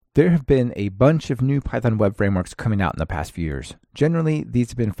There have been a bunch of new Python web frameworks coming out in the past few years. Generally,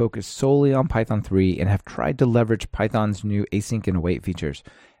 these have been focused solely on Python 3 and have tried to leverage Python's new async and await features.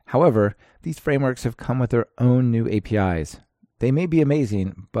 However, these frameworks have come with their own new APIs. They may be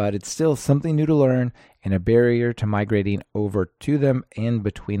amazing, but it's still something new to learn and a barrier to migrating over to them and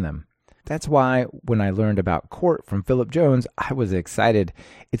between them. That's why when I learned about Court from Philip Jones, I was excited.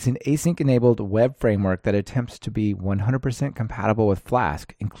 It's an async-enabled web framework that attempts to be 100% compatible with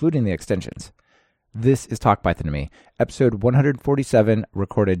Flask, including the extensions. This is Talk Python to Me, episode 147,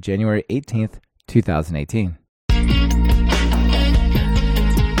 recorded January 18th, 2018.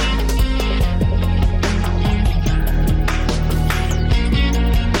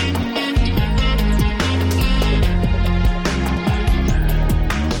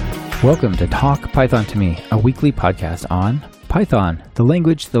 Welcome to Talk Python to Me, a weekly podcast on Python, the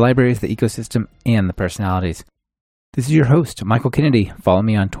language, the libraries, the ecosystem, and the personalities. This is your host, Michael Kennedy. Follow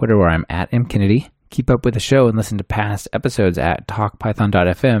me on Twitter where I'm at mkennedy. Keep up with the show and listen to past episodes at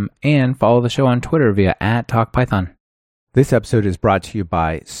talkpython.fm and follow the show on Twitter via @talkpython. This episode is brought to you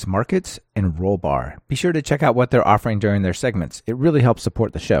by Smarkets and Rollbar. Be sure to check out what they're offering during their segments. It really helps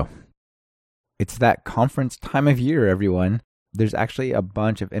support the show. It's that conference time of year, everyone. There's actually a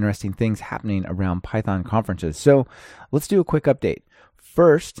bunch of interesting things happening around Python conferences. So let's do a quick update.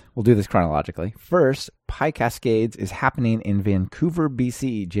 First, we'll do this chronologically. First, PyCascades is happening in Vancouver,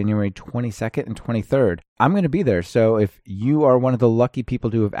 BC, January 22nd and 23rd. I'm going to be there. So if you are one of the lucky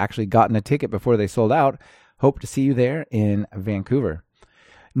people to have actually gotten a ticket before they sold out, hope to see you there in Vancouver.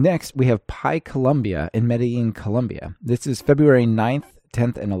 Next, we have PyColumbia in Medellin, Colombia. This is February 9th,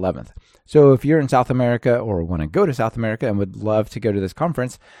 10th, and 11th. So if you're in South America or want to go to South America and would love to go to this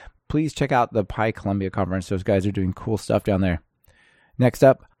conference, please check out the PyColumbia conference. Those guys are doing cool stuff down there. Next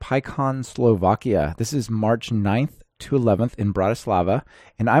up, PyCon Slovakia. This is March 9th to 11th in Bratislava,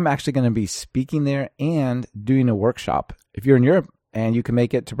 and I'm actually going to be speaking there and doing a workshop. If you're in Europe and you can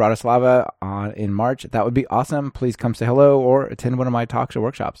make it to Bratislava in March, that would be awesome. Please come say hello or attend one of my talks or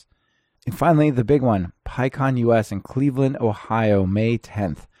workshops. And finally, the big one, PyCon US in Cleveland, Ohio, May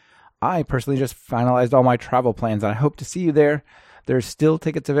 10th. I personally just finalized all my travel plans, and I hope to see you there. There's still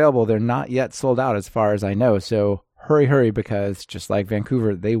tickets available. They're not yet sold out as far as I know, so hurry, because just like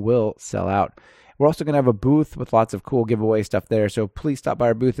Vancouver, they will sell out. We're also going to have a booth with lots of cool giveaway stuff there, so please stop by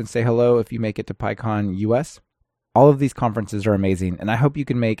our booth and say hello if you make it to PyCon US. All of these conferences are amazing, and I hope you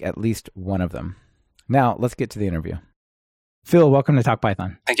can make at least one of them. Now, let's get to the interview. Phil, welcome to Talk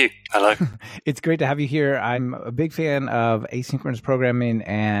Python. Thank you. Hello. It's great to have you here. I'm a big fan of asynchronous programming,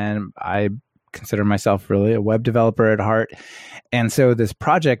 and I consider myself really a web developer at heart. And so this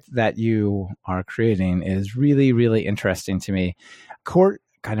project that you are creating is really, really interesting to me. Court,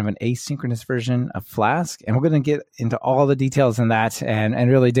 kind of an asynchronous version of Flask, and we're going to get into all the details in that and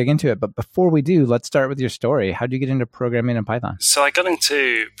really dig into it. But before we do, let's start with your story. How did you get into programming in Python? So I got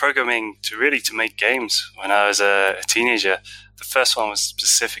into programming to make games when I was a teenager. The first one was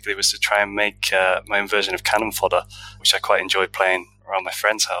to try and make my own version of Cannon Fodder, which I quite enjoyed playing around my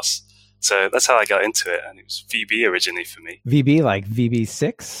friend's house. So that's how I got into it, and it was VB originally for me. VB, like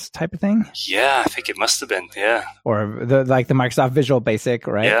VB6 type of thing? Yeah, I think it must have been, yeah. Or the Microsoft Visual Basic,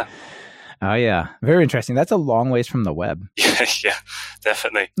 right? Yeah. Oh, yeah. Very interesting. That's a long ways from the web. Yeah,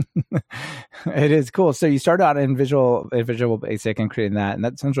 definitely. It is cool. So you started out in Visual Basic and creating that, and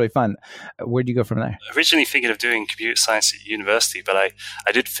that sounds really fun. Where'd you go from there? Originally thinking of doing computer science at university, but I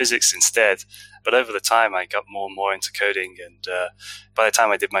did physics instead. But over the time, I got more and more into coding, and by the time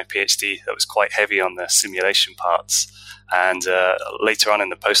I did my PhD, that was quite heavy on the simulation parts. And later on in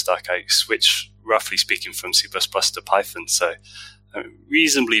the postdoc, I switched, roughly speaking, from C++ to Python. So I'm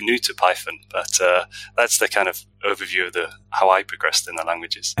reasonably new to Python, but that's the kind of overview of how I progressed in the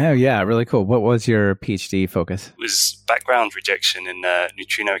languages. Oh, yeah, really cool. What was your PhD focus? It was background rejection in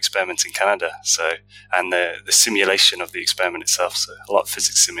neutrino experiments in Canada, and the simulation of the experiment itself, so a lot of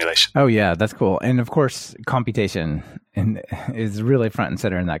physics simulation. Oh, yeah, that's cool. And of course, computation is really front and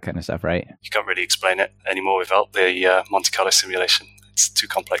center in that kind of stuff, right? You can't really explain it anymore without the Monte Carlo simulation. It's too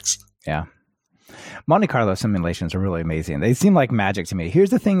complex. Yeah. Monte Carlo simulations are really amazing. They seem like magic to me.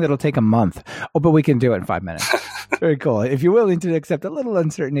 Here's the thing that'll take a month. Oh, but we can do it in 5 minutes. Very cool. If you're willing to accept a little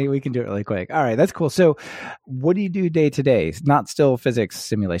uncertainty, we can do it really quick. All right, that's cool. So what do you do day to day? Not still physics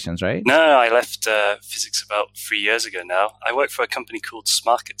simulations, right? No, I left physics about 3 years ago now. I work for a company called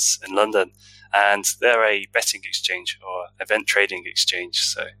Smarkets in London, and they're a betting exchange or event trading exchange.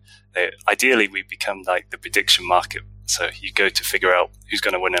 So ideally, we become like the prediction market So you go to figure out who's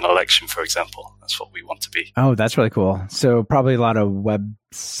going to win an election, for example. That's what we want to be. Oh, that's really cool. So probably a lot of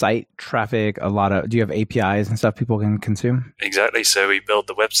website traffic, do you have APIs and stuff people can consume? Exactly. So we build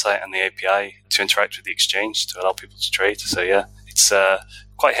the website and the API to interact with the exchange to allow people to trade. So yeah, it's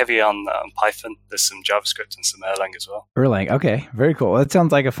quite heavy on Python. There's some JavaScript and some Erlang as well. Erlang. Okay. Very cool. That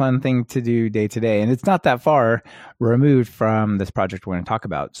sounds like a fun thing to do day to day. And it's not that far removed from this project we're going to talk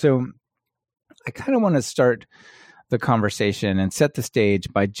about. So I kind of want to start the conversation and set the stage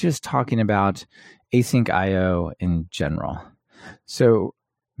by just talking about async IO in general. So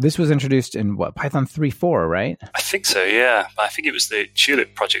this was introduced in Python 3.4, right? I think so, yeah. I think it was the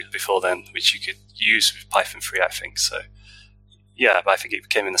Tulip project before then, which you could use with Python 3, I think. So yeah, but I think it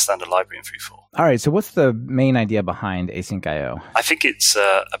came in the standard library in 3.4. All right. So what's the main idea behind async IO? I think it's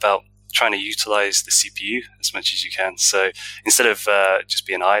about trying to utilize the CPU as much as you can. So instead of just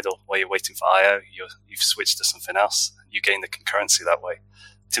being idle while you're waiting for IO, you've switched to something else. You gain the concurrency that way.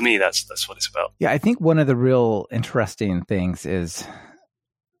 To me, that's what it's about. Yeah, I think one of the real interesting things is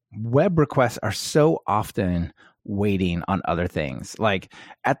web requests are so often waiting on other things. Like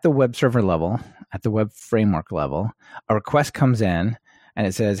at the web server level, at the web framework level, a request comes in and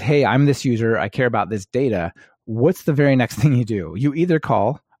it says, hey, I'm this user. I care about this data. What's the very next thing you do? You either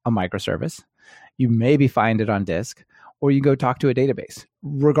call a microservice, you maybe find it on disk, or you go talk to a database.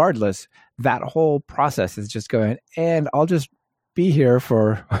 Regardless, that whole process is just going, and I'll just be here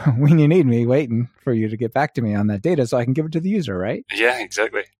for when you need me, waiting for you to get back to me on that data so I can give it to the user, right? Yeah,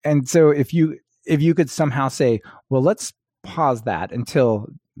 exactly. And so if you could somehow say, well, let's pause that until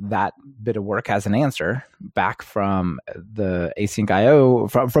that bit of work has an answer back from the async IO,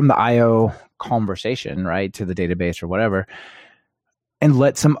 from the IO conversation, right, to the database or whatever, and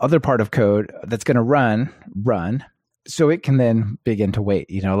let some other part of code that's going to run, so it can then begin to wait.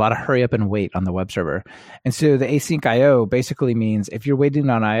 A lot of hurry up and wait on the web server. And so the async IO basically means if you're waiting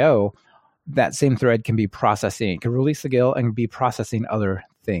on IO, that same thread can be processing, can release the GIL and be processing other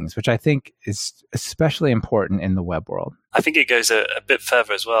things, which I think is especially important in the web world. I think it goes a bit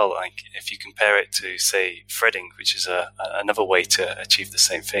further as well. Like if you compare it to, say, threading, which is another way to achieve the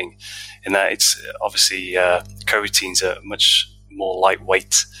same thing, in that it's obviously coroutines are much more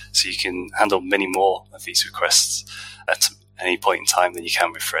lightweight, so you can handle many more of these requests at any point in time than you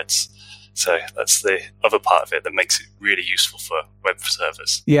can with threads. So that's the other part of it that makes it really useful for web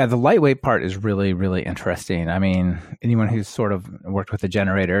servers. Yeah, the lightweight part is really, really interesting. I mean, anyone who's sort of worked with a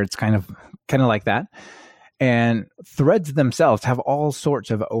generator, it's kind of like that. And threads themselves have all sorts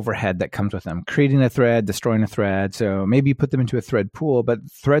of overhead that comes with them. Creating a thread, destroying a thread. So maybe you put them into a thread pool, but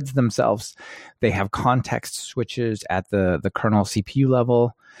threads themselves, they have context switches at the kernel CPU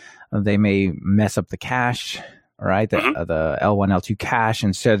level. They may mess up the cache, right? The L1, L2 cache.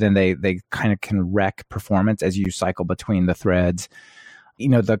 And so then they kind of can wreck performance as you cycle between the threads.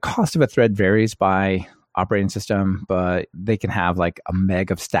 The cost of a thread varies by operating system, but they can have like a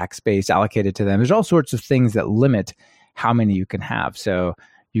meg of stack space allocated to them. There's all sorts of things that limit how many you can have. So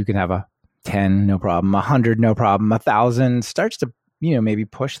you can have a 10, no problem, 100, no problem, 1,000 starts to, maybe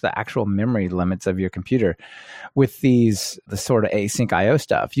push the actual memory limits of your computer. With the sort of async IO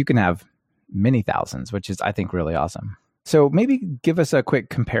stuff, you can have many thousands, which is, I think, really awesome. So maybe give us a quick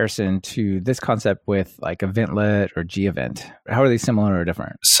comparison to this concept with like Eventlet or Gevent. How are they similar or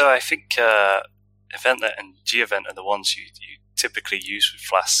different? So I think Eventlet and Gevent are the ones you typically use with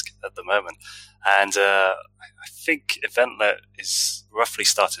Flask at the moment. And I think Eventlet is roughly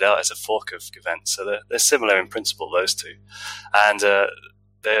started out as a fork of Gevent. So they're similar in principle, those two. And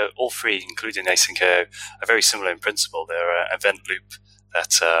they're all three, including async.io, are very similar in principle. They're an event loop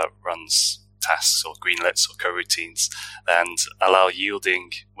that runs tasks or greenlets or coroutines and allow yielding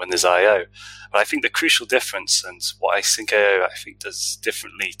when there's I.O. But I think the crucial difference, and what async.io I think does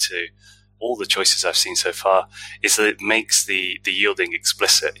differently to all the choices I've seen so far, is that it makes the yielding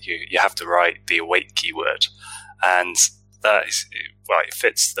explicit. You have to write the await keyword, and that is, well, it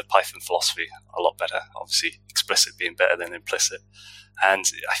fits the Python philosophy a lot better. Obviously, explicit being better than implicit, and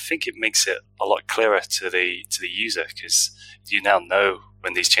I think it makes it a lot clearer to the user, because you now know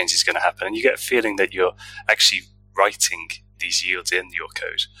when these changes are going to happen, and you get a feeling that you're actually writing these yields in your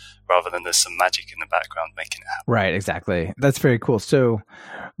code, rather than there's some magic in the background making it happen. Right, exactly. That's very cool. So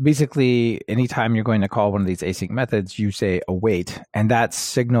basically, anytime you're going to call one of these async methods, you say await, and that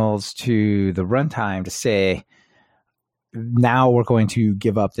signals to the runtime to say, now we're going to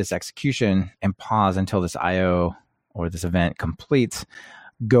give up this execution and pause until this IO or this event completes.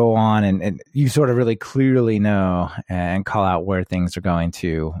 Go on, and you sort of really clearly know and call out where things are going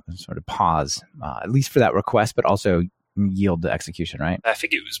to sort of pause, at least for that request, but also yield the execution, right? I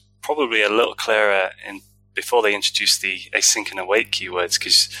think it was probably a little clearer in before they introduced the async and await keywords,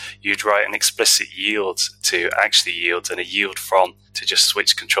 because you'd write an explicit yield to actually yield and a yield from to just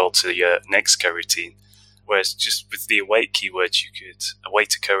switch control to your next coroutine. Whereas just with the await keywords, you could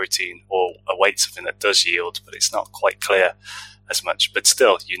await a coroutine or await something that does yield, but it's not quite clear as much. But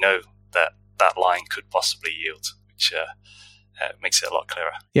still, you know that that line could possibly yield, which makes it a lot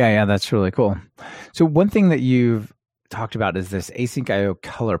clearer. Yeah, that's really cool. So one thing that you've talked about is this async IO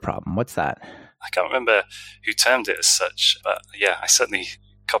color problem. What's that? I can't remember who termed it as such, but yeah, I certainly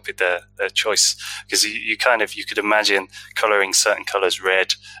copied their choice, because you could imagine coloring certain colors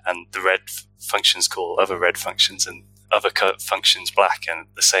red, and the red functions call other red functions and other functions black, and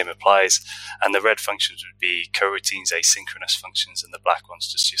the same applies. And the red functions would be coroutines, asynchronous functions, and the black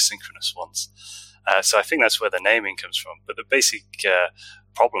ones just your synchronous ones. So I think that's where the naming comes from. But the basic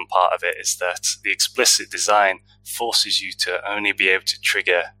problem part of it is that the explicit design forces you to only be able to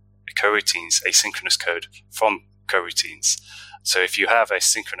trigger coroutines, asynchronous code from coroutines. So if you have a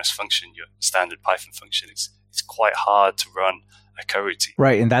synchronous function, your standard Python function, it's quite hard to run a coroutine.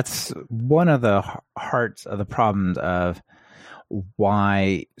 Right, and that's one of the hearts of the problems of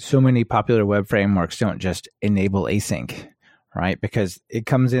why so many popular web frameworks don't just enable async, right? Because it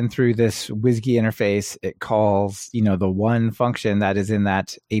comes in through this WSGI interface. It calls, the one function that is in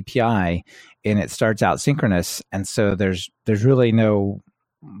that API, and it starts out synchronous. And so there's really no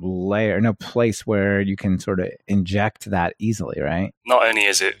place where you can sort of inject that easily, right? Not only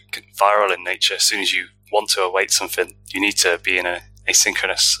is it viral in nature, as soon as you want to await something, you need to be in a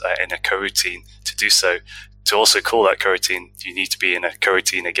asynchronous in a coroutine to do so. To also call that coroutine, you need to be in a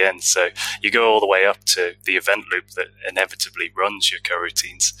coroutine again. So you go all the way up to the event loop that inevitably runs your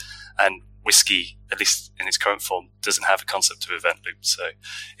coroutines. And WSGI, at least in its current form, doesn't have a concept of event loop. So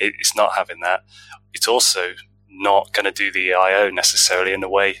it's not having that. It's also not going to do the I/O necessarily in a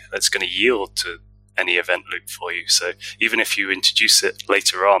way that's going to yield to any event loop for you. So even if you introduce it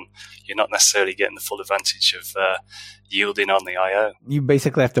later on, you're not necessarily getting the full advantage of yielding on the I/O. You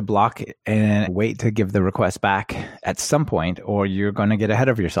basically have to block and wait to give the request back at some point, or you're going to get ahead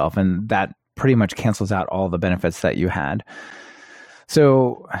of yourself. And that pretty much cancels out all the benefits that you had.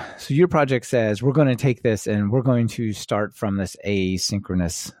 So your project says, we're going to take this and we're going to start from this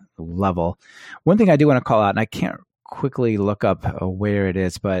asynchronous level. One thing I do want to call out, and I can't quickly look up where it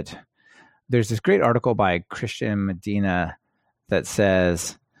is, but there's this great article by Christian Medina that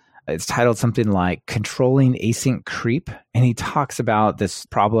says, it's titled something like Controlling Async Creep. And he talks about this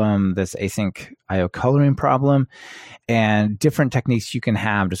problem, this async IO coloring problem, and different techniques you can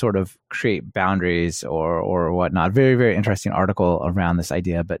have to sort of create boundaries or whatnot. Very, very interesting article around this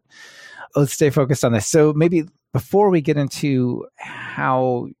idea, but let's stay focused on this. So maybe before we get into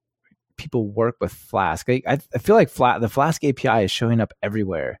how people work with Flask, I feel like the Flask API is showing up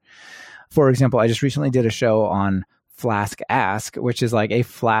everywhere. For example, I just recently did a show on Flask Ask, which is like a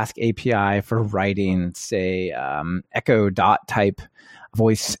Flask API for writing, say, Echo Dot type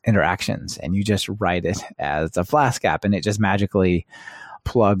voice interactions. And you just write it as a Flask app, and it just magically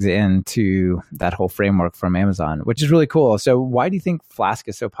plugs into that whole framework from Amazon, which is really cool. So why do you think Flask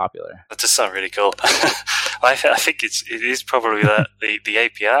is so popular? That does sound really cool. I think it is probably the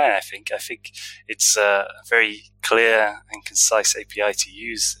API. I think it's a very clear and concise API to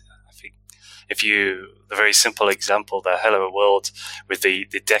use. The very simple example, the hello world with the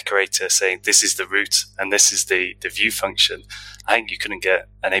decorator saying this is the root and this is the view function, I think you couldn't get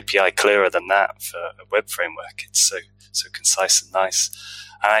an API clearer than that for a web framework. It's so concise and nice.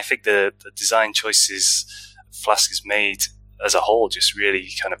 And I think the design choices Flask has made as a whole just really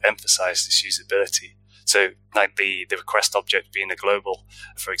kind of emphasize this usability. So like the request object being a global,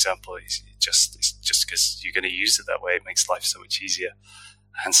 for example, it's just because you're going to use it that way, it makes life so much easier.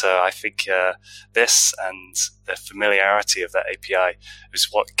 And so I think this and the familiarity of that API is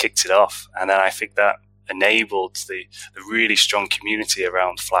what kicked it off. And then I think that enabled the really strong community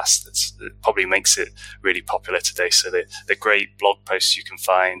around Flask that probably makes it really popular today. So the great blog posts you can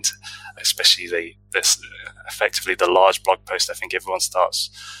find, especially effectively the large blog post I think everyone starts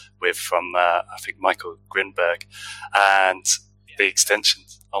with from, I think, Michael Grinberg, and the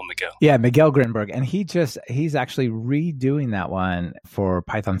extensions. Oh, Miguel. Yeah, Miguel Grinberg. And he's actually redoing that one for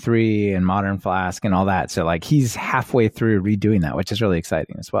Python 3 and Modern Flask and all that. So like he's halfway through redoing that, which is really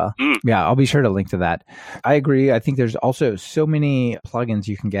exciting as well. Yeah, I'll be sure to link to that. I agree. I think there's also so many plugins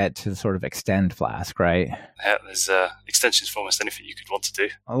you can get to sort of extend Flask, right? Yeah, there's extensions for almost anything you could want to do.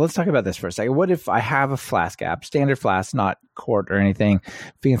 Well, let's talk about this for a second. What if I have a Flask app, standard Flask, not Quart or anything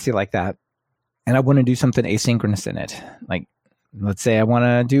fancy like that, and I want to do something asynchronous in it? Like, let's say I want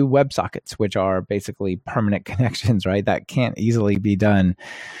to do WebSockets, which are basically permanent connections, right? That can't easily be done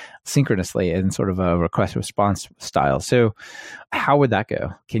synchronously in sort of a request response style. So how would that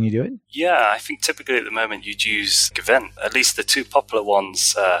go? Can you do it? Yeah, I think typically at the moment you'd use Gevent, at least the two popular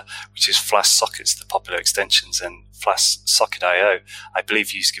ones, which is Flask Sockets, the popular extensions, and Flask Socket IO, I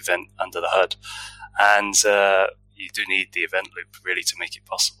believe use Gevent under the hood. And you do need the event loop really to make it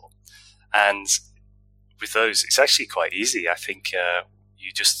possible. And with those, it's actually quite easy. I think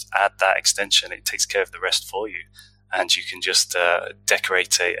you just add that extension, it takes care of the rest for you. And you can just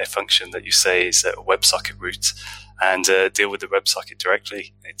decorate a function that you say is a WebSocket route and deal with the WebSocket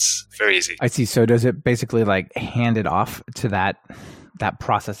directly. It's very easy. I see. So does it basically like hand it off to that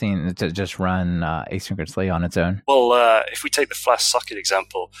processing to just run asynchronously on its own? Well, if we take the Flask Socket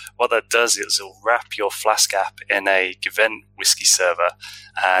example, what that does is it'll wrap your Flask app in a Gevent Whiskey server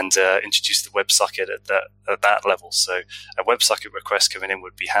and introduce the WebSocket at that level. So a WebSocket request coming in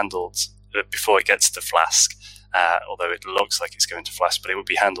would be handled before it gets to Flask. Although it looks like it's going to Flask, but it would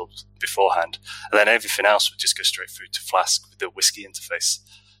be handled beforehand. And then everything else would just go straight through to Flask with the Whiskey interface.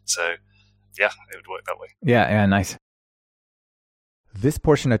 So, yeah, it would work that way. Yeah, nice. This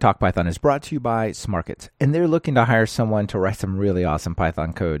portion of Talk Python is brought to you by Smarkets, and they're looking to hire someone to write some really awesome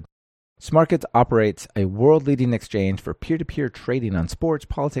Python code. Smarkets operates a world-leading exchange for peer-to-peer trading on sports,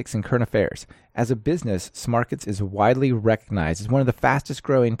 politics, and current affairs. As a business, Smarkets is widely recognized as one of the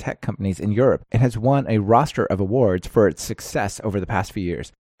fastest-growing tech companies in Europe and has won a roster of awards for its success over the past few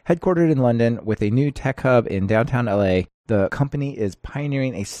years. Headquartered in London with a new tech hub in downtown LA, the company is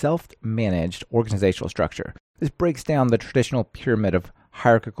pioneering a self-managed organizational structure. This breaks down the traditional pyramid of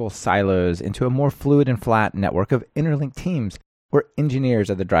hierarchical silos into a more fluid and flat network of interlinked teams where engineers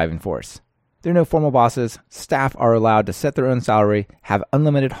are the driving force. There are no formal bosses. Staff are allowed to set their own salary, have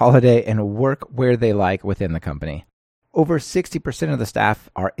unlimited holiday, and work where they like within the company. Over 60% of the staff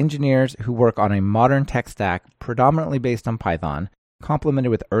are engineers who work on a modern tech stack predominantly based on Python,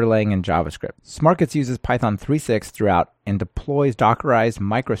 complemented with Erlang and JavaScript. Smarkets uses Python 3.6 throughout and deploys Dockerized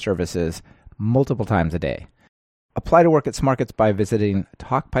microservices multiple times a day. Apply to work at Smarkets by visiting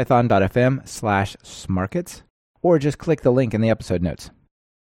talkpython.fm/smarkets or just click the link in the episode notes.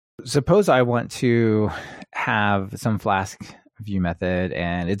 Suppose I want to have some Flask view method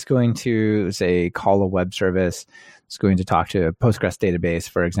and it's going to, say, call a web service. It's going to talk to a Postgres database,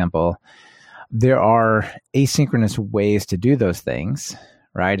 for example. There are asynchronous ways to do those things,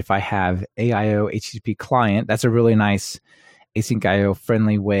 right? If I have AIO HTTP client, that's a really nice async IO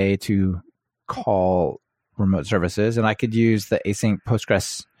friendly way to call remote services. And I could use the async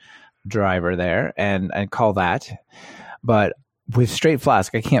Postgres driver there and call that. But with straight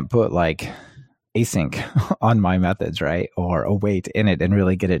Flask, I can't put like async on my methods, right? Or await in it and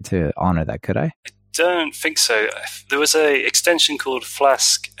really get it to honor that, could I? I don't think so. There was a extension called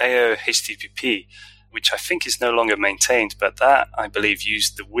Flask AO HTTP, which I think is no longer maintained, but that, I believe,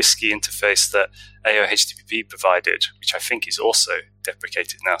 used the Whiskey interface that AO HTTP provided, which I think is also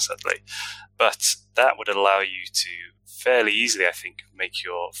deprecated now, sadly. But that would allow you to fairly easily, I think, make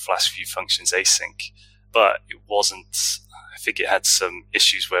your Flask view functions async. But it wasn't, I think it had some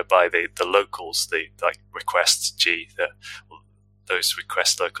issues whereby the locals, the like request G, those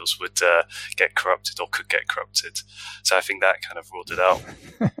request locals would get corrupted or could get corrupted. So I think that kind of ruled it out.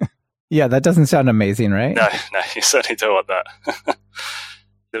 Yeah, that doesn't sound amazing, right? No, you certainly don't want that.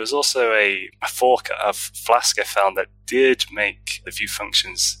 There was also a fork of Flask I found that did make the view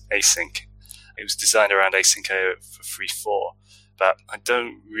functions async. It was designed around async IO for 3.4, but I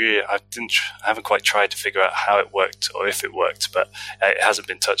haven't quite tried to figure out how it worked or if it worked, but it hasn't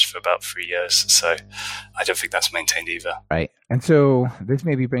been touched for about 3 years, so I don't think that's maintained either. Right. And so this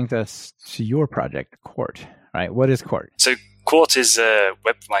maybe brings us to your project, Quart, right? What is Quart? So Quart is a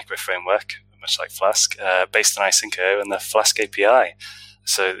web micro framework, much like Flask, based on async IO and the Flask API.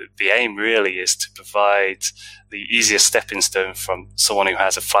 So the aim really is to provide the easiest stepping stone from someone who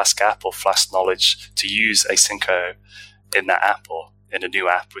has a Flask app or Flask knowledge to use async IO in that app or in a new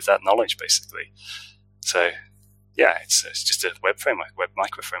app with that knowledge, basically. So, yeah, it's just a web framework, web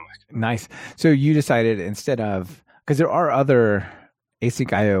micro framework. Nice. So you decided instead of, because there are other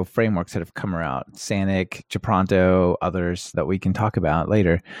async IO frameworks that have come around, Sanic, Gepronto, others that we can talk about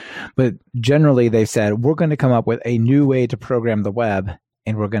later. But generally, they've said, we're going to come up with a new way to program the web,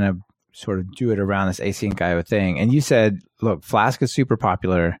 and we're going to sort of do it around this async IO thing. And you said, look, Flask is super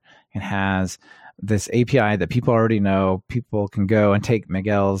popular and has this API that people already know. People can go and take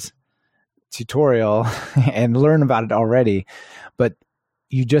Miguel's tutorial and learn about it already, but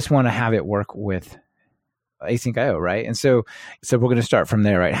you just want to have it work with async IO, right? And so we're going to start from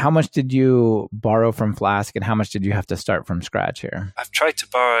there, right? How much did you borrow from Flask and how much did you have to start from scratch here? I've tried to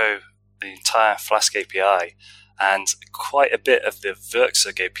borrow the entire Flask API and quite a bit of the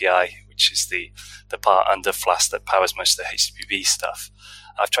Werkzeug API, which is the part under Flask that powers most of the HTTP stuff.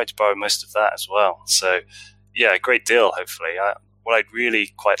 I've tried to borrow most of that as well. So yeah, a great deal, hopefully. What I'd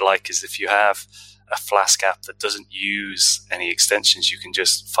really quite like is if you have a Flask app that doesn't use any extensions, you can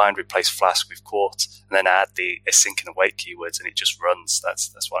just find replace Flask with Quart and then add the async and await keywords and it just runs. That's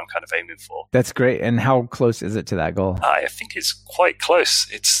what I'm kind of aiming for. That's great. And how close is it to that goal? I think it's quite close.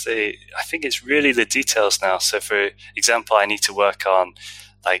 I think it's really the details now. So for example, I need to work on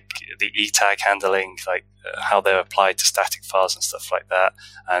like the e-tag handling, like how they're applied to static files and stuff like that,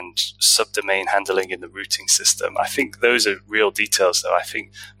 and subdomain handling in the routing system. I think those are real details, though. I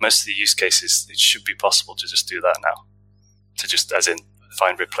think most of the use cases, it should be possible to just do that now, to just, as in,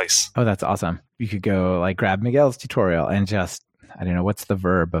 find replace. Oh, that's awesome. You could go like grab Miguel's tutorial and just, I don't know, what's the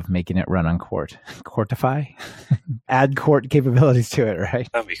verb of making it run on Quart? Quartify? Add Quart capabilities to it, right?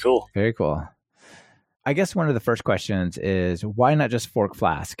 That'd be cool. Very cool. I guess one of the first questions is why not just fork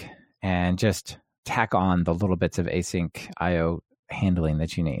Flask and just tack on the little bits of async IO handling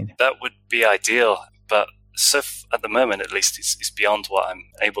that you need? That would be ideal, but at the moment, at least, it's beyond what I'm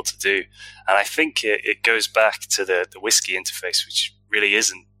able to do. And I think it goes back to the Whiskey interface, which really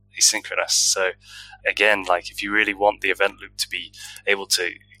isn't asynchronous. So again, like if you really want the event loop to be able to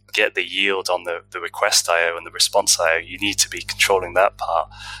get the yield on the request IO and the response IO, you need to be controlling that part.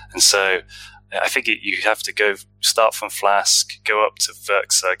 And so I think you have to start from Flask, go up to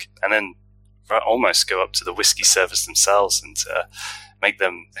Werkzeug, and then almost go up to the Whiskey servers themselves and make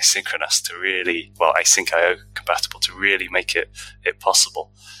them asynchronous to really, async IO compatible to really make it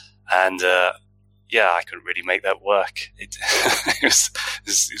possible. And I couldn't really make that work. It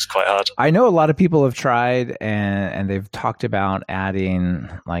was quite hard. I know a lot of people have tried and they've talked about adding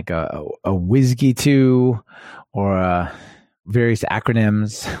like a WSGI2 or various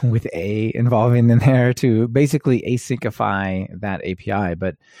acronyms with A involving in there to basically asyncify that API,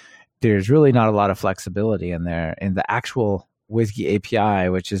 but there's really not a lot of flexibility in there. In the actual WSGI API,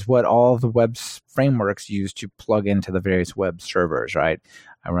 which is what all of the web frameworks use to plug into the various web servers, right?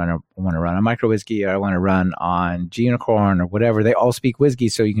 I want to run on MicroWSGI, or I want to run on gUnicorn or whatever. They all speak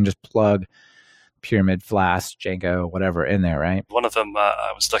WSGI, so you can just plug Pyramid, Flask, Django, whatever in there, right? One of them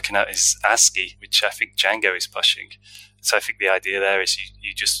I was looking at is ASCII, which I think Django is pushing. So I think the idea there is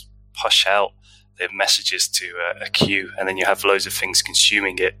you just push out the messages to a queue, and then you have loads of things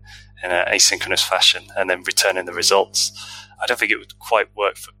consuming it in an asynchronous fashion and then returning the results. I don't think it would quite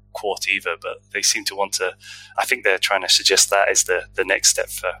work for Quart either, but they seem to want to, I think they're trying to suggest that is the next step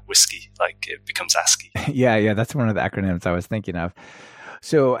for Whiskey, like it becomes ASCII. Yeah, that's one of the acronyms I was thinking of.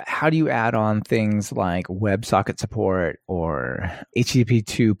 So how do you add on things like WebSocket support or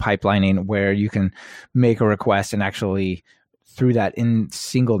HTTP2 pipelining where you can make a request and actually through that in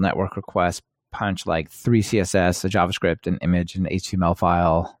single network request punch like 3 CSS, a JavaScript, an image, an HTML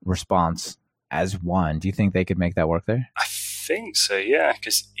file response as one? Do you think they could make that work there? I think so, yeah,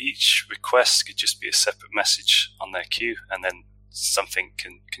 because each request could just be a separate message on their queue, and then something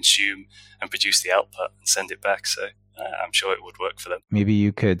can consume and produce the output and send it back. So I'm sure it would work for them. Maybe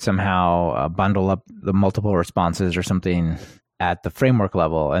you could somehow bundle up the multiple responses or something at the framework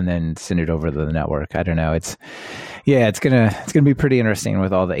level and then send it over to the network. I don't know. It's gonna be pretty interesting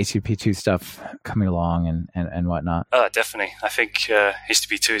with all the HTTP2 stuff coming along and whatnot. Definitely. I think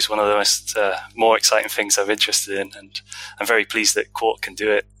HTTP2 is one of the most more exciting things I'm interested in, and I'm very pleased that Quart can do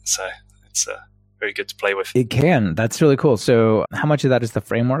it. So it's very good to play with. It can. That's really cool. So how much of that is the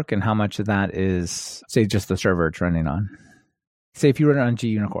framework and how much of that is, say, just the server it's running on? Say if you run it on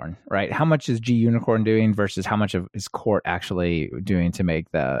gUnicorn, right? How much is gUnicorn doing versus how much is Quart actually doing to make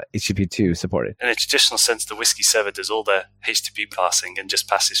the HTTP2 supported? In a traditional sense, the Whiskey server does all the HTTP parsing and just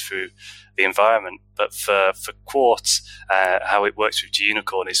passes through the environment. But for Quart, how it works with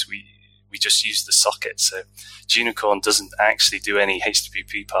gUnicorn is we just use the socket. So gUnicorn doesn't actually do any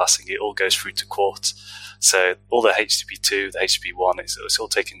HTTP parsing. It all goes through to Quart. So all the HTTP2, the HTTP1, it's all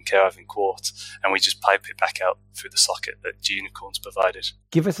taken care of in Quart, and we just pipe it back out through the socket that gUnicorn's provided.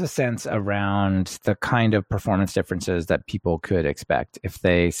 Give us a sense around the kind of performance differences that people could expect. If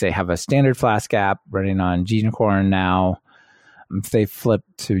they, say, have a standard Flask app running on gUnicorn now, if they flip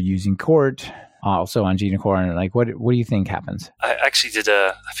to using Quart, also on gUnicorn, like what do you think happens? I actually did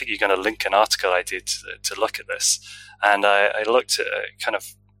I think you're going to link an article I did to look at this, and I looked at a kind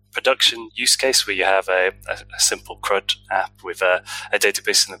of production use case where you have a simple CRUD app with a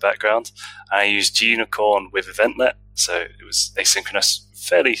database in the background. I used gUnicorn with EventNet, so it was asynchronous,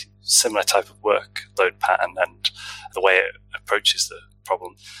 fairly similar type of workload pattern and the way it approaches the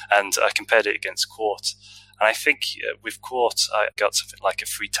problem. And I compared it against Quart. And I think with Quart, I got something like a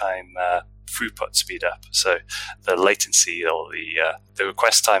 3-time throughput speed up. So the latency or the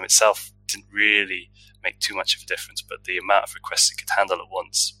request time itself didn't really make too much of a difference, but the amount of requests it could handle at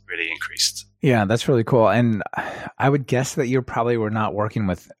once really increased. Yeah, that's really cool. And I would guess that you probably were not working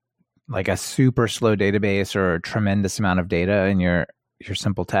with like a super slow database or a tremendous amount of data in your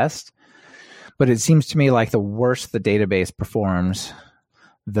simple test. But it seems to me like the worse the database performs,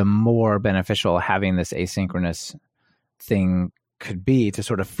 the more beneficial having this asynchronous thing could be to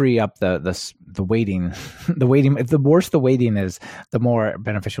sort of free up the waiting. The waiting. If the worse the waiting is, the more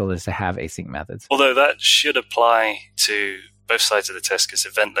beneficial it is to have async methods. Although that should apply to both sides of the test, because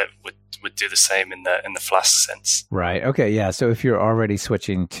Eventlet would do the same in the Flask sense. Right. Okay. Yeah. So if you're already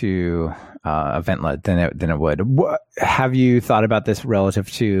switching to Eventlet, then it would. Have you thought about this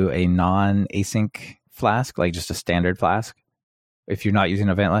relative to a non-async Flask, like just a standard Flask, if you're not using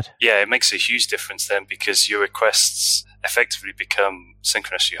Eventlet? Yeah, it makes a huge difference then, because your requests effectively become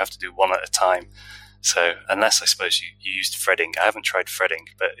synchronous. You have to do one at a time. So unless, I suppose, you used threading. I haven't tried threading,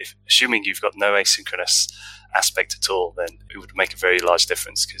 but assuming you've got no asynchronous aspect at all, then it would make a very large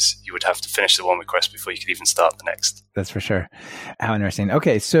difference, because you would have to finish the one request before you could even start the next. That's for sure. How interesting.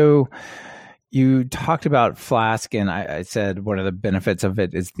 Okay, so you talked about Flask, and I said one of the benefits of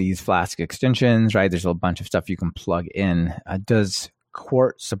it is these Flask extensions, right? There's a bunch of stuff you can plug in. Does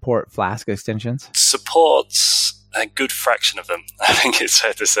Quart support Flask extensions? Supports a good fraction of them, I think it's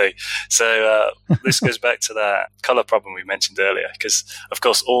fair to say. So this goes back to that color problem we mentioned earlier, because of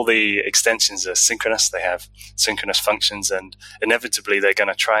course all the extensions are synchronous. They have synchronous functions, and inevitably they're going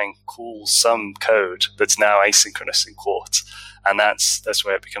to try and call some code that's now asynchronous in Quart, and that's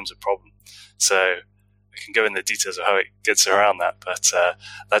where it becomes a problem. So I can go in the details of how it gets around that, but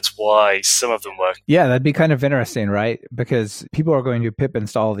that's why some of them work. Yeah, that'd be kind of interesting, right? Because people are going to pip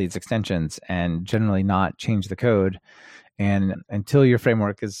install these extensions and generally not change the code. And until your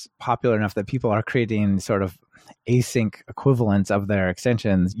framework is popular enough that people are creating sort of async equivalents of their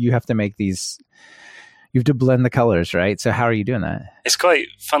extensions, you have to make these, you have to blend the colors, right? So how are you doing that? It's quite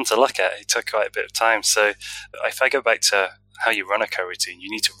fun to look at. It took quite a bit of time. So if I go back to how you run a coroutine, you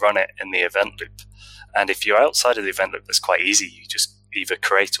need to run it in the event loop. And if you're outside of the event loop, that's quite easy. You just either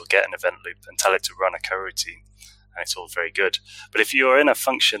create or get an event loop and tell it to run a coroutine, and it's all very good. But if you're in a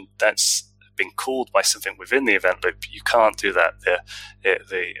function that's been called by something within the event loop, you can't do that.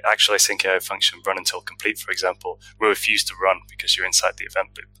 The actual asyncio function run until complete, for example, will refuse to run because you're inside the event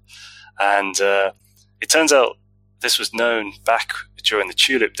loop. And it turns out this was known back during the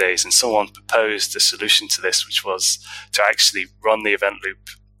Tulip days, and someone proposed a solution to this, which was to actually run the event loop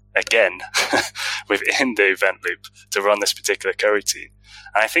again within the event loop to run this particular coroutine.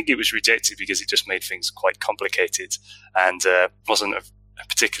 And I think it was rejected because it just made things quite complicated and wasn't a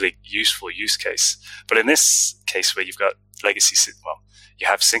particularly useful use case. But in this case where you've got legacy, you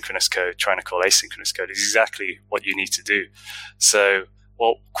have synchronous code trying to call asynchronous code, is exactly what you need to do. So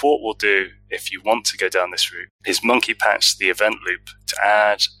what Quart will do, if you want to go down this route, is monkey patch the event loop to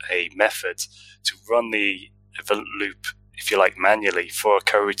add a method to run the event loop, if you like, manually for a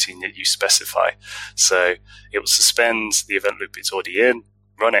coroutine that you specify. So it will suspend the event loop it's already in,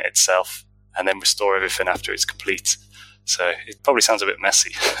 run it itself, and then restore everything after it's complete. So it probably sounds a bit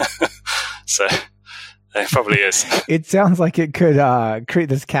messy. So it probably is. It sounds like it could create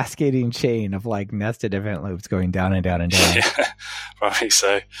this cascading chain of like nested event loops going down and down and down. Yeah, probably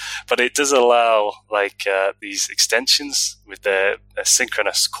so. But it does allow like these extensions with their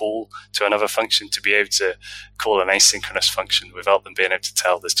synchronous call to another function to be able to call an asynchronous function without them being able to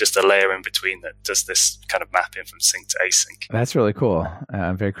tell. There's just a layer in between that does this kind of mapping from sync to async. That's really cool.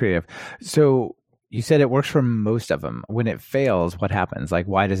 Very creative. So you said it works for most of them. When it fails, what happens? Like,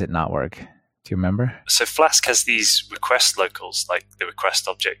 why does it not work? Do you remember? So Flask has these request locals, like the request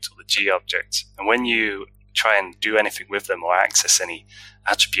object or the G object. And when you try and do anything with them or access any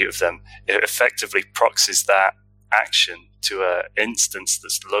attribute of them, it effectively proxies that action to an instance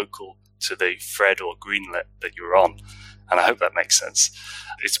that's local to the thread or greenlet that you're on. And I hope that makes sense.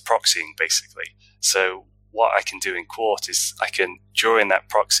 It's proxying, basically. So what I can do in Quart is I can, during that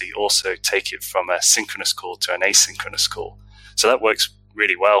proxy, also take it from a synchronous call to an asynchronous call. So that works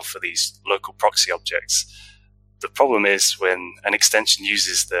really well for these local proxy objects. The problem is when an extension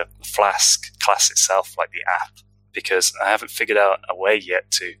uses the Flask class itself, like the app, because I haven't figured out a way yet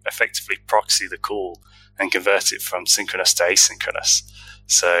to effectively proxy the call and convert it from synchronous to asynchronous.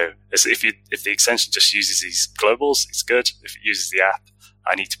 So if the extension just uses these globals, it's good. If it uses the app,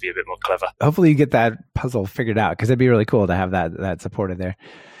 I need to be a bit more clever. Hopefully you get that puzzle figured out, because it'd be really cool to have that supported there.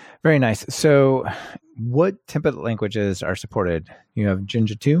 Very nice. So what template languages are supported? You have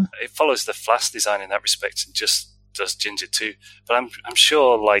Jinja 2? It follows the Flask design in that respect and just does Jinja 2. But I'm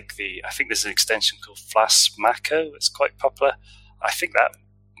sure I think there's an extension called Flask Mako. It's quite popular. I think that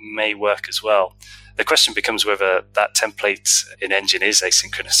may work as well. The question becomes whether that template in Engine is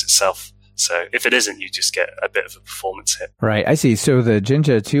asynchronous itself. So if it isn't, you just get a bit of a performance hit. Right. I see. So the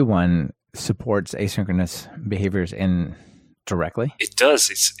Jinja 2 one supports asynchronous behaviors in directly? It does.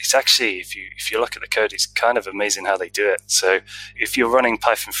 It's actually, if you look at the code, it's kind of amazing how they do it. So if you're running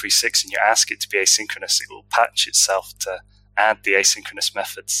Python 3.6 and you ask it to be asynchronous, it will patch itself to add the asynchronous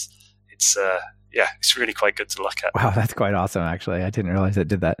methods. It's really quite good to look at. Wow, that's quite awesome, actually. I didn't realize it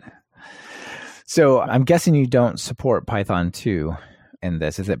did that. So I'm guessing you don't support Python 2 in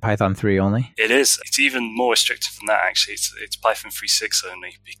this. Is it Python 3 only? It is. It's even more restrictive than that, actually. It's Python 3.6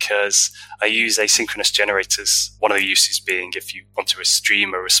 only because I use asynchronous generators. One of the uses being if you want to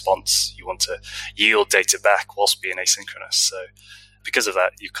stream a response, you want to yield data back whilst being asynchronous. So because of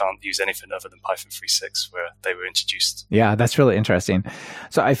that, you can't use anything other than Python 3.6 where they were introduced. Yeah, that's really interesting.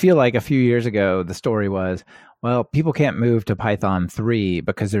 So I feel like a few years ago, the story was, well, people can't move to Python 3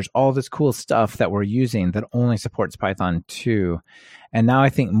 because there's all this cool stuff that we're using that only supports Python 2. And now I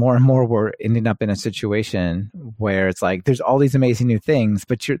think more and more we're ending up in a situation where it's like there's all these amazing new things,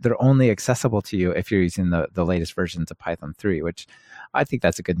 but they're only accessible to you if you're using the latest versions of Python 3, which I think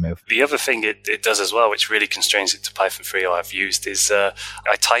that's a good move. The other thing it does as well, which really constrains it to Python 3 or I've used, is I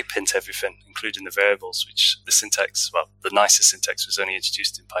type hint everything, including the variables, which the nicer syntax was only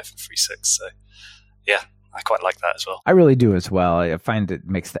introduced in Python 3.6. So yeah, I quite like that as well. I really do as well. I find it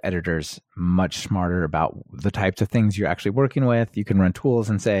makes the editors much smarter about the types of things you're actually working with. You can run tools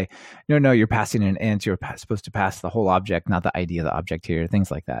and say, no, you're passing an int. You're supposed to pass the whole object, not the ID of the object here,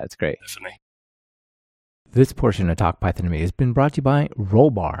 things like that. It's great. Definitely. This portion of Talk Python to Me has been brought to you by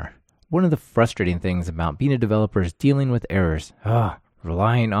Rollbar. One of the frustrating things about being a developer is dealing with errors.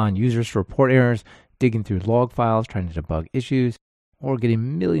 Relying on users to report errors, digging through log files, trying to debug issues, or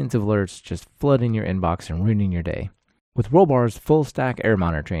getting millions of alerts just flooding your inbox and ruining your day. With Rollbar's full stack error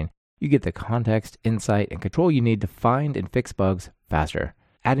monitoring, you get the context, insight, and control you need to find and fix bugs faster.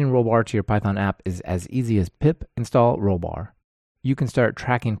 Adding Rollbar to your Python app is as easy as pip install Rollbar. You can start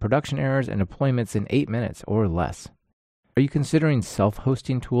tracking production errors and deployments in 8 minutes or less. Are you considering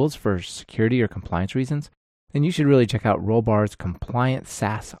self-hosting tools for security or compliance reasons? Then you should really check out Rollbar's Compliant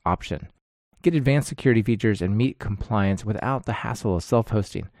SaaS option. Get advanced security features and meet compliance without the hassle of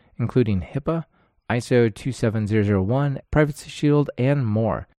self-hosting, including HIPAA, ISO 27001, Privacy Shield, and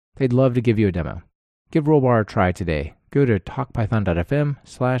more. They'd love to give you a demo. Give Rollbar a try today. Go to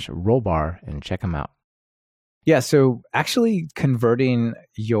talkpython.fm/Rollbar and check them out. Yeah, so actually converting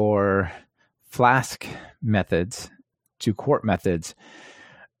your Flask methods to Quart methods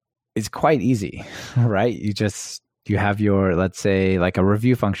is quite easy, right? You have your, let's say, like a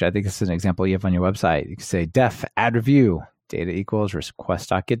review function. I think this is an example you have on your website. You can say def add review, data equals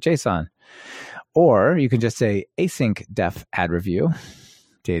request.getJSON. Or you can just say async def add review,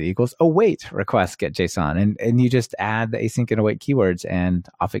 data equals await request getJSON. And you just add the async and await keywords and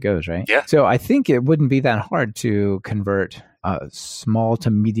off it goes, right? Yeah. So I think it wouldn't be that hard to convert a small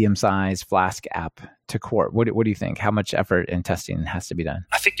to medium-sized Flask app to Quart. What do you think? How much effort and testing has to be done?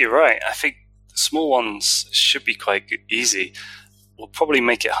 I think you're right. I think the small ones should be quite easy. What probably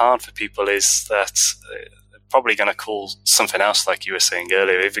make it hard for people is that they're probably going to call something else, like you were saying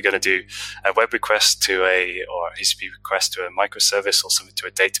earlier. If you're going to do a web request or a HTTP request to a microservice or something to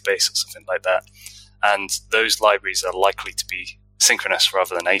a database or something like that, and those libraries are likely to be synchronous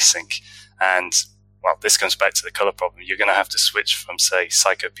rather than async. And well, this comes back to the color problem. You're going to have to switch from, say,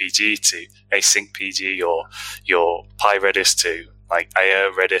 PsychoPG to async PG, or your PyRedis to like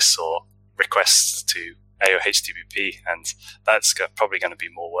AO Redis, or requests to AO HTTP, and that's probably going to be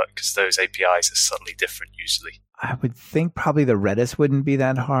more work because those APIs are subtly different usually. I would think probably the Redis wouldn't be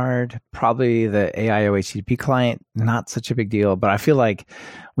that hard. Probably the AIO HTTP client, not such a big deal. But I feel like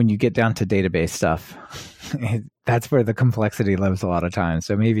when you get down to database stuff, that's where the complexity lives a lot of times.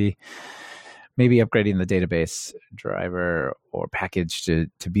 So maybe upgrading the database driver or package to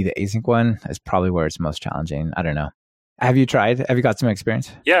be the async one is probably where it's most challenging. I don't know. Have you tried? Have you got some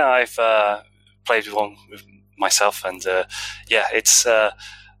experience? Yeah, I've played with one with myself, and it's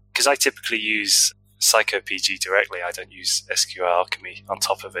because I typically use PsychoPG directly. I don't use SQL Alchemy on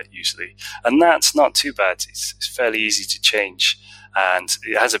top of it usually, and that's not too bad. It's fairly easy to change, and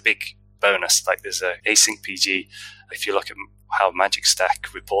it has a big bonus. Like there's a async PG. If you look at how Magic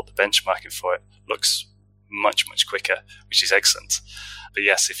Stack report the benchmarking for it, looks much, much quicker, which is excellent. But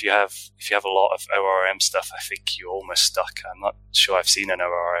yes, if you have a lot of ORM stuff, I think you're almost stuck. I'm not sure I've seen an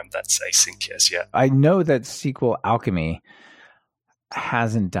ORM that's async as yet. I know that SQL Alchemy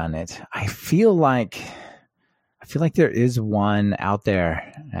hasn't done it. I feel like there is one out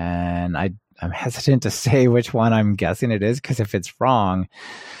there, and I'm hesitant to say which one I'm guessing it is, because if it's wrong,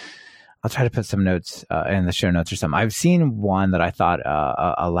 I'll try to put some notes in the show notes or something. I've seen one that I thought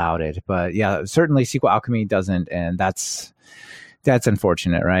allowed it, but yeah, certainly SQL Alchemy doesn't, and that's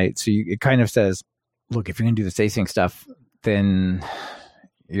unfortunate, right? So it kind of says, look, if you're going to do this async stuff, then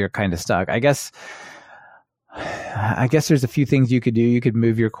you're kind of stuck. I guess there's a few things you could do. You could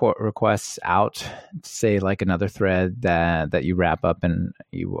move your requests out, say like another thread that you wrap up and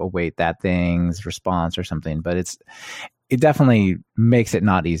you await that thing's response or something. But it definitely makes it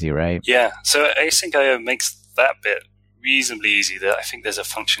not easy, right? Yeah. So async IO makes that bit reasonably easy. I think there's a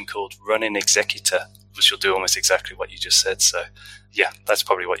function called running executor, which will do almost exactly what you just said. So yeah, that's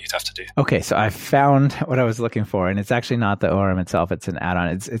probably what you'd have to do. Okay, so I found what I was looking for, and it's actually not the ORM itself. It's an add-on.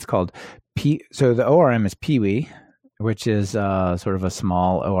 It's called So the ORM is Pewee, which is sort of a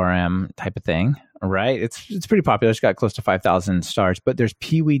small ORM type of thing, right? It's pretty popular. It's got close to 5,000 stars. But there's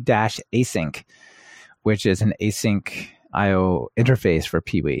Pewee-async, which is an async IO interface for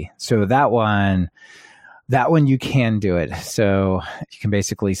Pewee. So that one you can do it. So you can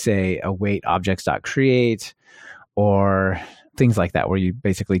basically say await objects.create or things like that, where you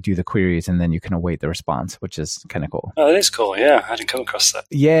basically do the queries and then you can await the response, which is kind of cool. Oh, that is cool. Yeah, I didn't come across that.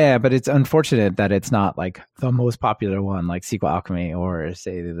 Yeah, but it's unfortunate that it's not like the most popular one, like SQL Alchemy or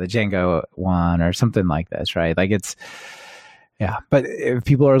say the Django one or something like this, right? Like yeah, but if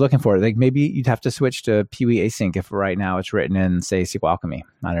people are looking for it, like maybe you'd have to switch to Pewee async if right now it's written in, say, SQL Alchemy.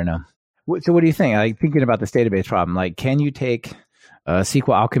 I don't know. So what do you think? Like thinking about this database problem, like can you take a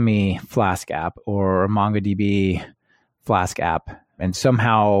SQL Alchemy Flask app or a MongoDB Flask app and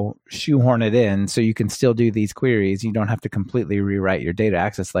somehow shoehorn it in so you can still do these queries? You don't have to completely rewrite your data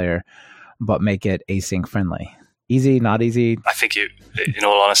access layer, but make it async friendly. Easy, not easy? I think in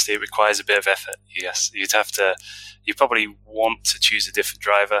all honesty, it requires a bit of effort. Yes, you probably want to choose a different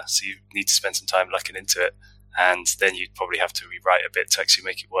driver, so you need to spend some time looking into it, and then you'd probably have to rewrite a bit to actually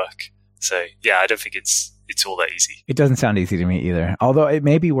make it work. So yeah, I don't think it's all that easy. It doesn't sound easy to me either, although it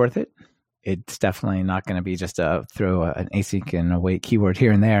may be worth it. It's definitely not going to be just throw an async and await keyword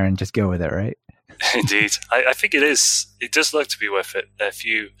here and there and just go with it, right? Indeed. I think it is. It does look to be worth it.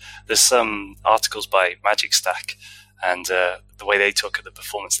 There's some articles by Magic Stack, and the way they talk at the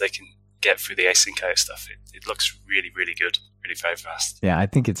performance they can get through the async IO stuff, it looks really, really good, really very fast. Yeah, I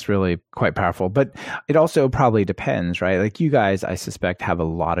think it's really quite powerful. But it also probably depends, right? Like you guys, I suspect, have a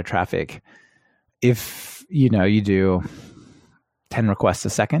lot of traffic. If, you do 10 requests a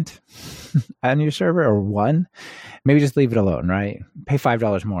second on your server or one, maybe just leave it alone, right? Pay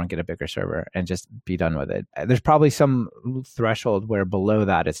 $5 more and get a bigger server and just be done with it. There's probably some threshold where below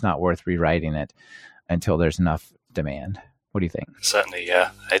that it's not worth rewriting it until there's enough demand. What do you think? Certainly,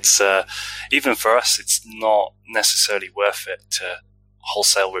 yeah. It's even for us, it's not necessarily worth it to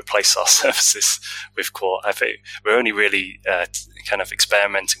wholesale replace our services with Core. I think we're only really kind of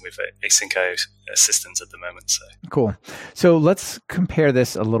experimenting with async IO systems at the moment. So cool. So let's compare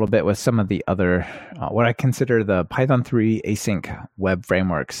this a little bit with some of the other, what I consider the Python 3 async web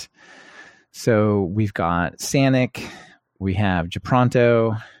frameworks. So we've got Sanic, we have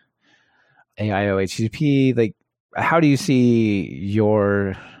Gepronto, AIO HTTP. Like, how do you see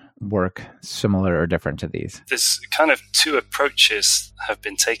your work similar or different to these? There's kind of two approaches have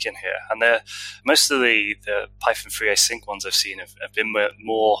been taken here, and most of the Python 3 async ones I've seen have been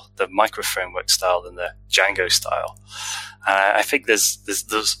more the micro framework style than the Django style. I think there's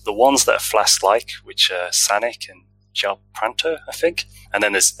the ones that are Flask-like, which are Sanic and Gepronto, I think, and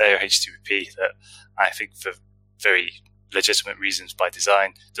then there's AIO HTTP that I think for very legitimate reasons by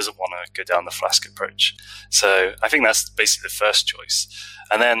design doesn't want to go down the Flask approach. So I think that's basically the first choice.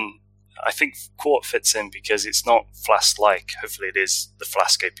 And then I think Quart fits in because it's not Flask-like. Hopefully it is the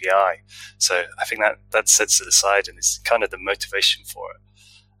Flask API. So I think that sets it aside and is kind of the motivation for it.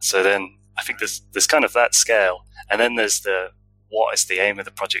 So then I think there's kind of that scale. And then there's what is the aim of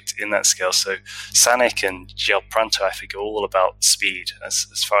the project in that scale. So Sanic and Gepronto, I think, are all about speed as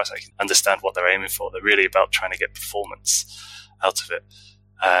far as I can understand what they're aiming for. They're really about trying to get performance out of it.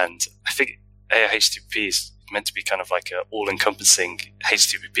 And I think AIO HTTP is meant to be kind of like an all-encompassing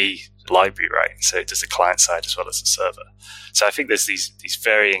HTTP library, right? So it does the client side as well as the server. So I think there's these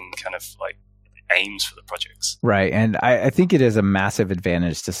varying kind of like aims for the projects. Right. And I think it is a massive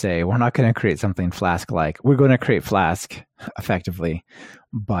advantage to say, we're not going to create something Flask-like. We're going to create Flask effectively,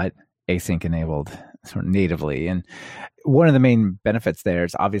 but async enabled. sort of natively. And one of the main benefits there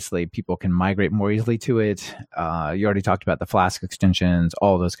is obviously people can migrate more easily to it. You already talked about the Flask extensions,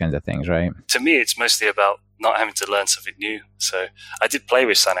 all those kinds of things, right? To me, it's mostly about not having to learn something new. So I did play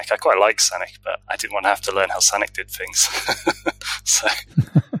with Sanic. I quite like Sanic, but I didn't want to have to learn how Sanic did things. So...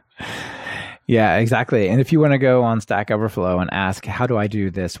 Yeah, exactly. And if you want to go on Stack Overflow and ask, how do I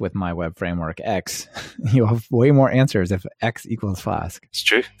do this with my web framework X, you'll have way more answers if X equals Flask. It's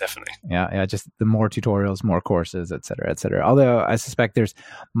true, definitely. Yeah, just the more tutorials, more courses, et cetera, et cetera. Although I suspect there's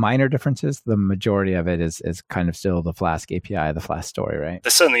minor differences. The majority of it is kind of still the Flask API, the Flask story, right?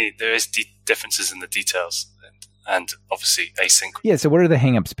 There is differences in the details. And obviously async. Yeah, so what are the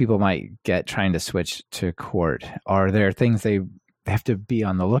hangups people might get trying to switch to Quart? Are there things they have to be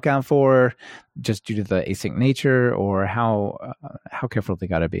on the lookout for just due to the async nature, or how careful they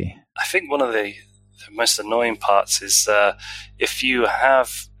got to be? I think one of the most annoying parts is if you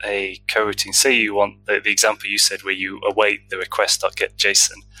have a coroutine, say you want the example you said where you await the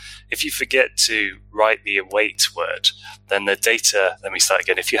request.getJSON. If you forget to write the await word, then the data, let me start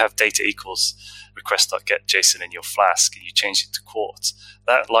again. If you have data equals request.getJSON in your Flask and you change it to Quart,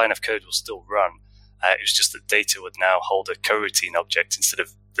 that line of code will still run. It was just that data would now hold a coroutine object instead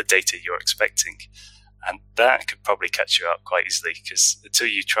of the data you're expecting. And that could probably catch you out quite easily because until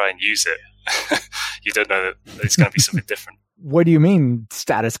you try and use it, you don't know that it's going to be something different. What do you mean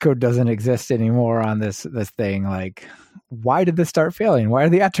status code doesn't exist anymore on this thing? Like, why did this start failing? Why are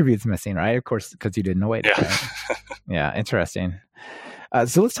the attributes missing, right? Of course, because you didn't await it. Yeah. Right? Yeah, interesting.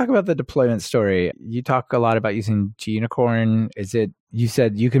 So let's talk about the deployment story. You talk a lot about using Gunicorn. You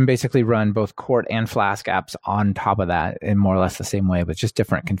said you can basically run both Quart and Flask apps on top of that in more or less the same way, but just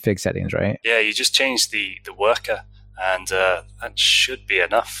different config settings, right? Yeah, you just change the worker and that should be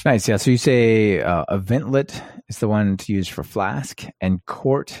enough. Nice. Yeah. So you say Eventlet is the one to use for Flask and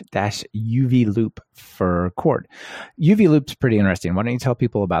Quart-UV loop for Quart. UV loop's pretty interesting. Why don't you tell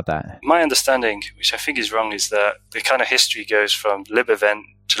people about that? My understanding, which I think is wrong, is that the kind of history goes from libevent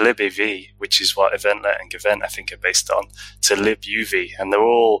to libev, which is what Eventlet and Gevent I think are based on, to libuv, and they're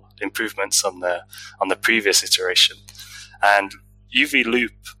all improvements on the previous iteration. And UV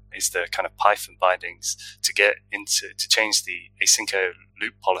loop is the kind of Python bindings to change the asyncio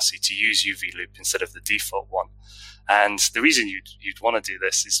loop policy to use UV loop instead of the default one. And the reason you'd want to do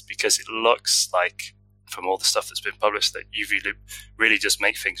this is because it looks like, from all the stuff that's been published, that UV loop really just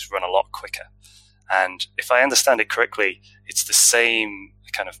make things run a lot quicker. And if I understand it correctly, it's the same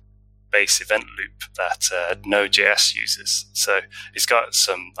kind of base event loop that Node.js uses. So it's got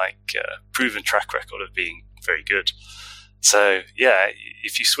some proven track record of being very good. So yeah,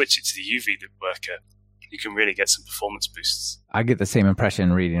 if you switch it to the UV loop worker, you can really get some performance boosts. I get the same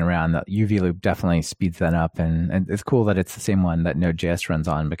impression reading around that UV loop definitely speeds that up. And it's cool that it's the same one that Node.js runs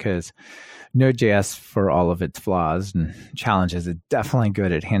on, because Node.js, for all of its flaws and challenges, is definitely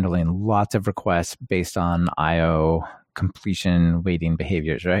good at handling lots of requests based on IO completion waiting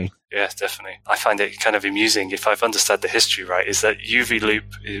behaviors, right? Yeah, definitely. I find it kind of amusing, if I've understood the history right, is that UV loop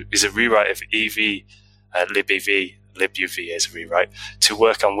is a rewrite of EV, libuv as a rewrite, to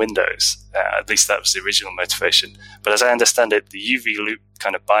work on Windows. At least that was the original motivation. But as I understand it, the UV loop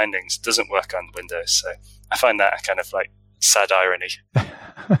kind of bindings doesn't work on Windows. So I find that a kind of sad irony.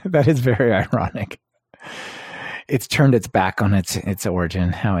 That is very ironic. It's turned its back on its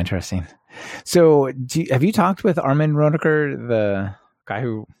origin. How interesting. So have you talked with Armin Ronacher, the guy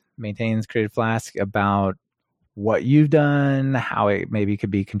who maintains Creative Flask, about what you've done, how it maybe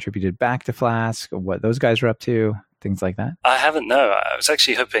could be contributed back to Flask, what those guys are up to, things like that? I haven't, no. I was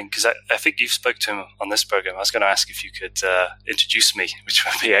actually hoping, because I think you've spoke to him on this program. I was going to ask if you could introduce me, which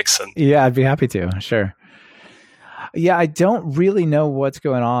would be excellent. Yeah, I'd be happy to. Sure. Yeah, I don't really know what's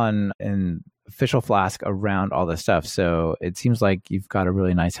going on in official Flask around all this stuff. So it seems like you've got a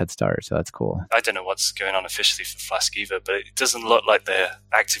really nice head start. So that's cool. I don't know what's going on officially for Flask either, but it doesn't look like they're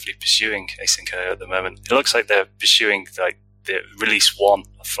actively pursuing asyncio at the moment. It looks like they're pursuing the release 1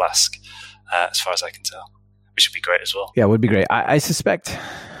 of Flask, as far as I can tell, which would be great as well. Yeah, it would be great. I suspect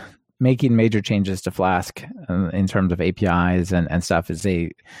making major changes to Flask in terms of APIs and stuff is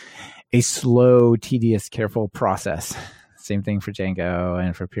a slow, tedious, careful process. Same thing for Django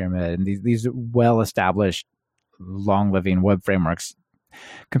and for Pyramid. And these well-established, long-living web frameworks,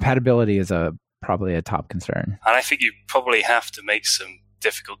 compatibility is probably a top concern. And I think you probably have to make some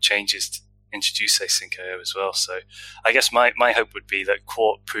difficult changes to introduce asyncio as well. So I guess my hope would be that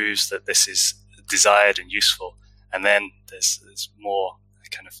Quart proves that this is desired and useful. And then there's more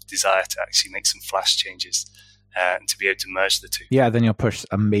kind of desire to actually make some Flask changes and to be able to merge the two. Yeah, then you'll push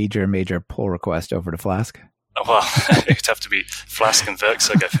a major pull request over to Flask. Well, it'd have to be Flask and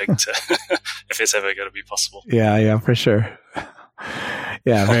Werkzeug, I think, if it's ever going to be possible. Yeah, for sure.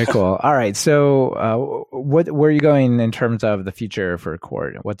 Yeah, very cool. All right. So where are you going in terms of the future for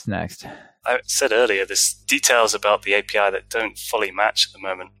Quart? What's next? I said earlier, there's details about the API that don't fully match at the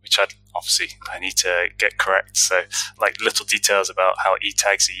moment, which I need to get correct. So like little details about how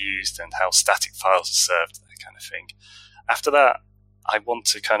e-tags are used and how static files are served, that kind of thing. After that, I want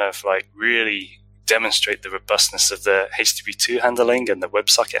to kind of like really demonstrate the robustness of the HTTP2 handling and the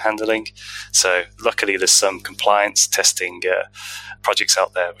WebSocket handling. So luckily there's some compliance testing projects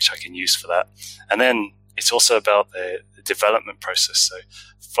out there which I can use for that. And then it's also about the development process. So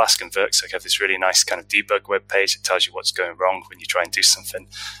Flask and Werkzeug have this really nice kind of debug web page that tells you what's going wrong when you try and do something.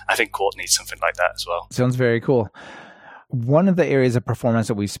 I think Quart needs something like that as well. Sounds very cool. One of the areas of performance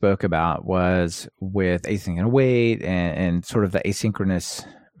that we spoke about was with async and await and sort of the asynchronous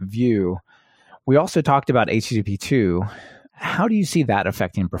view. We also talked about HTTP2. How do you see that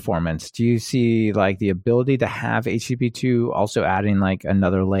affecting performance? Do you see like the ability to have HTTP2 also adding like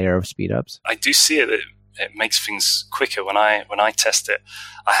another layer of speedups? I do see it. It makes things quicker when I test it.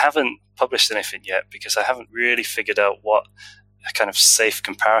 I haven't published anything yet because I haven't really figured out what a kind of safe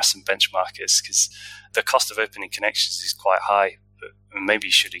comparison benchmark is, because the cost of opening connections is quite high. But maybe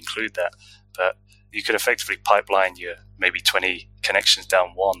you should include that. But you could effectively pipeline your maybe 20 connections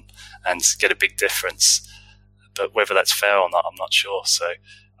down one and get a big difference. But whether that's fair or not, I'm not sure. So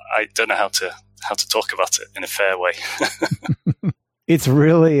I don't know how to talk about it in a fair way. It's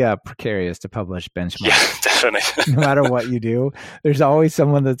really precarious to publish benchmarks. Yeah, definitely. No matter what you do, there's always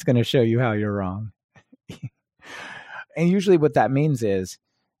someone that's going to show you how you're wrong. And usually what that means is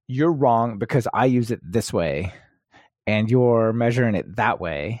you're wrong because I use it this way and you're measuring it that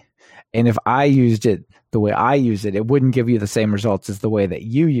way. And if I used it the way I use it, it wouldn't give you the same results as the way that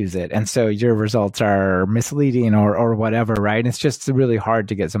you use it. And so your results are misleading or whatever, right? And it's just really hard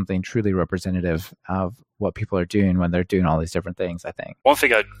to get something truly representative of what people are doing when they're doing all these different things, I think. One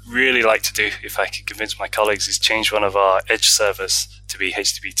thing I'd really like to do, if I could convince my colleagues, is change one of our edge servers to be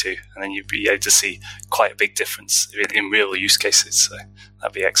HTTP2. And then you'd be able to see quite a big difference in real use cases. So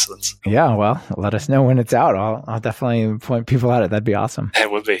that'd be excellent. Yeah, well, let us know when it's out. I'll definitely point people at it. That'd be awesome. It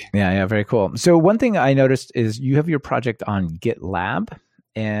would be. Yeah, very cool. So one thing I noticed is you have your project on GitLab,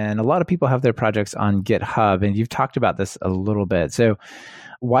 and a lot of people have their projects on GitHub, and you've talked about this a little bit. So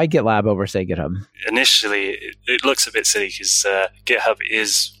why GitLab over, say, GitHub? Initially, it looks a bit silly because GitHub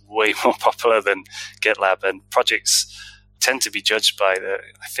is way more popular than GitLab, and projects tend to be judged by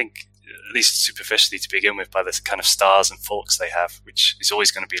I think, at least superficially to begin with, by the kind of stars and forks they have, which is always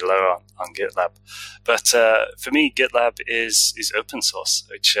going to be lower on GitLab. But for me, GitLab is open source,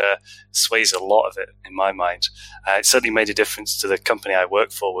 which sways a lot of it in my mind. It certainly made a difference to the company I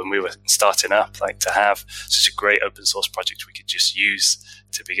work for when we were starting up, like to have such a great open source project we could just use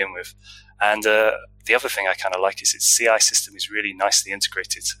to begin with. And the other thing I kind of like is its CI system is really nicely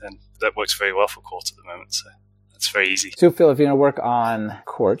integrated, and that works very well for Quart at the moment. So that's very easy. So Phil, if you're going to work on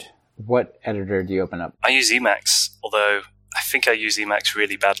Quart, what editor do you open up? I use Emacs, although I think I use Emacs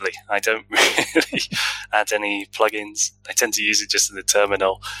really badly. I don't really add any plugins. I tend to use it just in the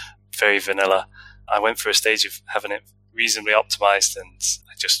terminal, very vanilla. I went through a stage of having it reasonably optimized, and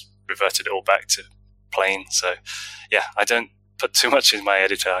I just reverted it all back to plain. So yeah, I don't put too much in my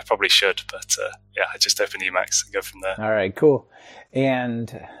editor. I probably should, but yeah, I just open Emacs and go from there. All right, cool.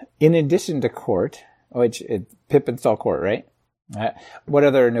 And in addition to Quart, which pip install Quart, right? What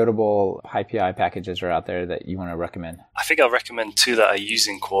other notable PyPI packages are out there that you want to recommend? I think I'll recommend two that I use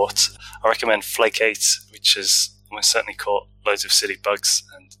in Quart. I recommend Flake8, which has almost certainly caught loads of silly bugs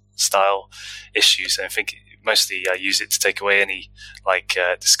and style issues. And I think mostly I use it to take away any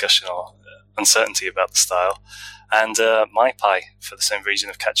discussion or uncertainty about the style. And MyPy for the same reason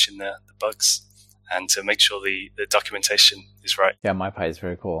of catching the bugs and to make sure the documentation is right. Yeah, MyPy is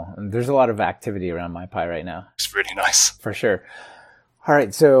very cool. And there's a lot of activity around MyPy right now. It's really nice. For sure. All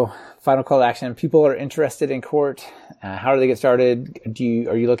right, so final call to action. People are interested in Quart. How do they get started?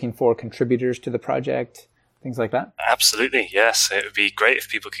 Are you looking for contributors to the project? Things like that? Absolutely, yes. It would be great if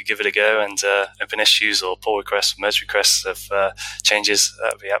people could give it a go and open issues or pull requests, merge requests of changes.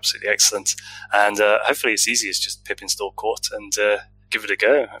 That would be absolutely excellent. And hopefully it's easy as just pip install Quart and give it a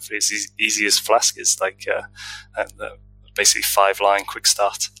go. Hopefully it's easy as Flask is, like basically 5-line quick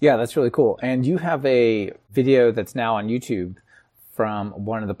start. Yeah, that's really cool. And you have a video that's now on YouTube from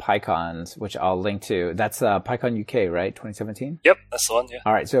one of the PyCons, which I'll link to. That's PyCon UK, right? 2017? Yep, that's the one, yeah.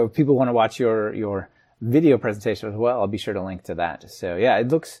 All right, so if people want to watch your video presentation as well, I'll be sure to link to that. So yeah, it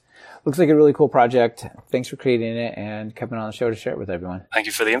looks like a really cool project. Thanks for creating it and coming on the show to share it with everyone. Thank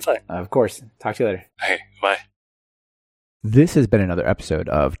you for the invite. Of course. Talk to you later. Okay, bye. This has been another episode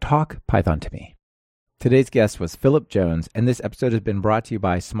of Talk Python to Me. Today's guest was Philip Jones, and this episode has been brought to you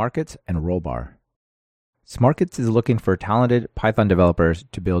by Smarkets and Rollbar. Smarkets is looking for talented Python developers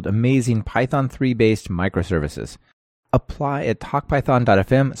to build amazing Python 3-based microservices. Apply at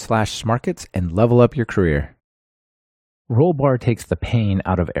talkpython.fm/smarkets and level up your career. Rollbar takes the pain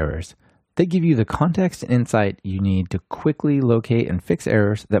out of errors. They give you the context and insight you need to quickly locate and fix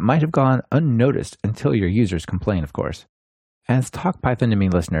errors that might have gone unnoticed until your users complain, of course. As Talk Python to Me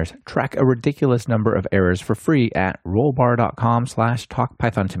listeners, track a ridiculous number of errors for free at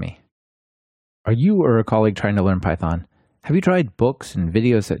rollbar.com/talkpython-to-me. Are you or a colleague trying to learn Python? Have you tried books and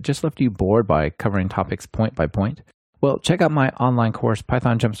videos that just left you bored by covering topics point by point? Well, check out my online course,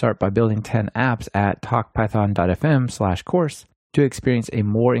 Python Jumpstart by Building 10 Apps at talkpython.fm/course to experience a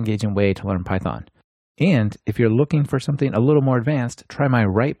more engaging way to learn Python. And if you're looking for something a little more advanced, try my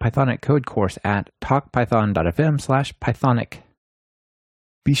Write Pythonic Code course at talkpython.fm/pythonic.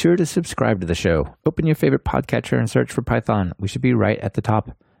 Be sure to subscribe to the show. Open your favorite podcatcher and search for Python. We should be right at the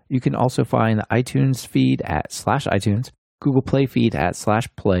top. You can also find the iTunes feed at /iTunes, Google Play feed at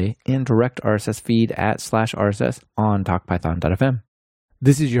 /play, and direct RSS feed at /RSS on talkpython.fm.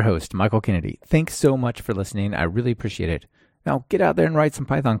 This is your host, Michael Kennedy. Thanks so much for listening. I really appreciate it. Now get out there and write some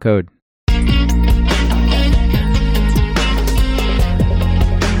Python code.